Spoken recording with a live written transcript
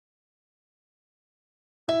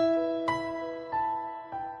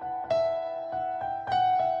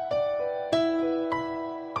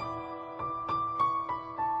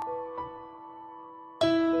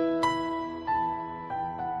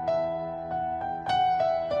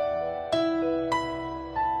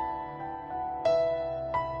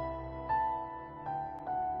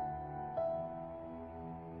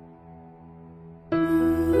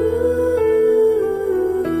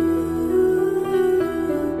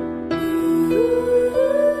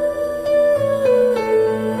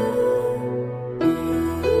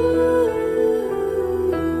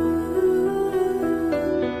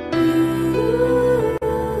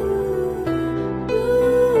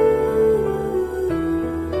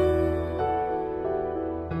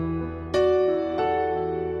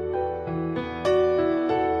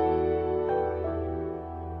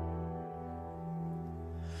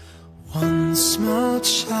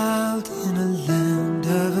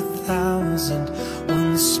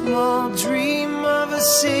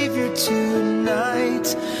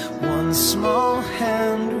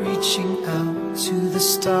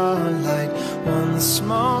starlight, one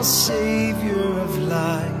small savior of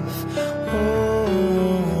life.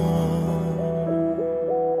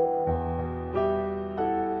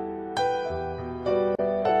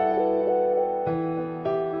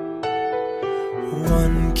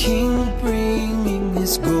 One king bringing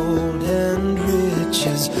his gold and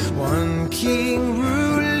riches, one king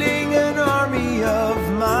ruling an army of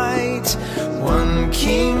might, one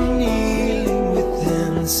king kneeling with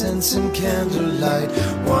incense and candlelight,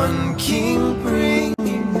 one king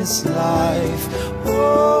bringing his life.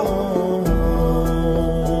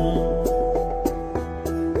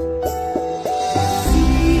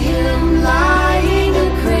 See him lying a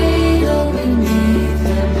cradle beneath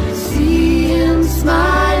him, see him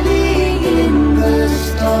smiling in the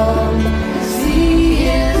storm, see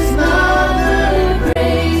his mother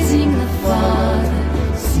praising the Father,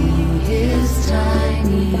 see his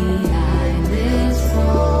tiny eyelids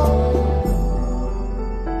fall.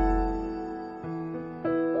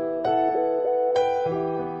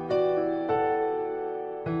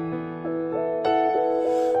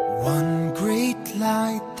 One great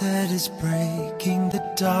light that is breaking the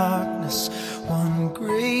darkness, one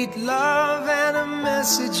great love and a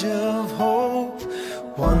message of hope,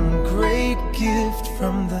 one great gift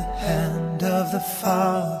from the hand of the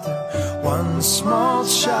Father, one small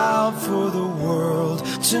child for the world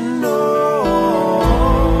to know.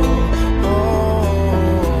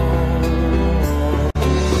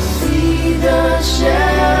 See the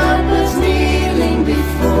shepherds kneeling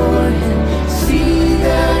before him, see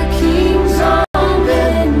the kings on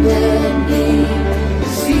bended knee,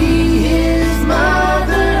 see his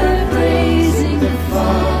mother praising the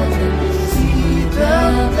Father, see the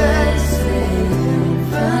blessed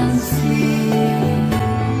infancy.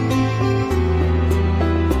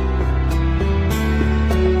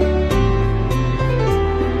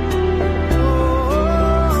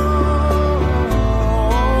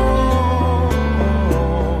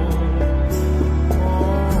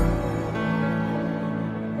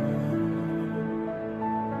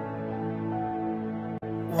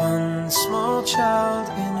 One small child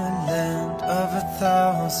in a land of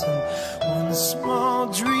 1,000, one small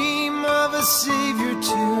dream of a Savior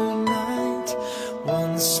tonight,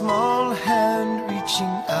 one small hand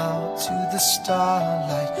reaching out to the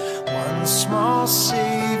starlight, one small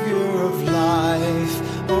Savior of life.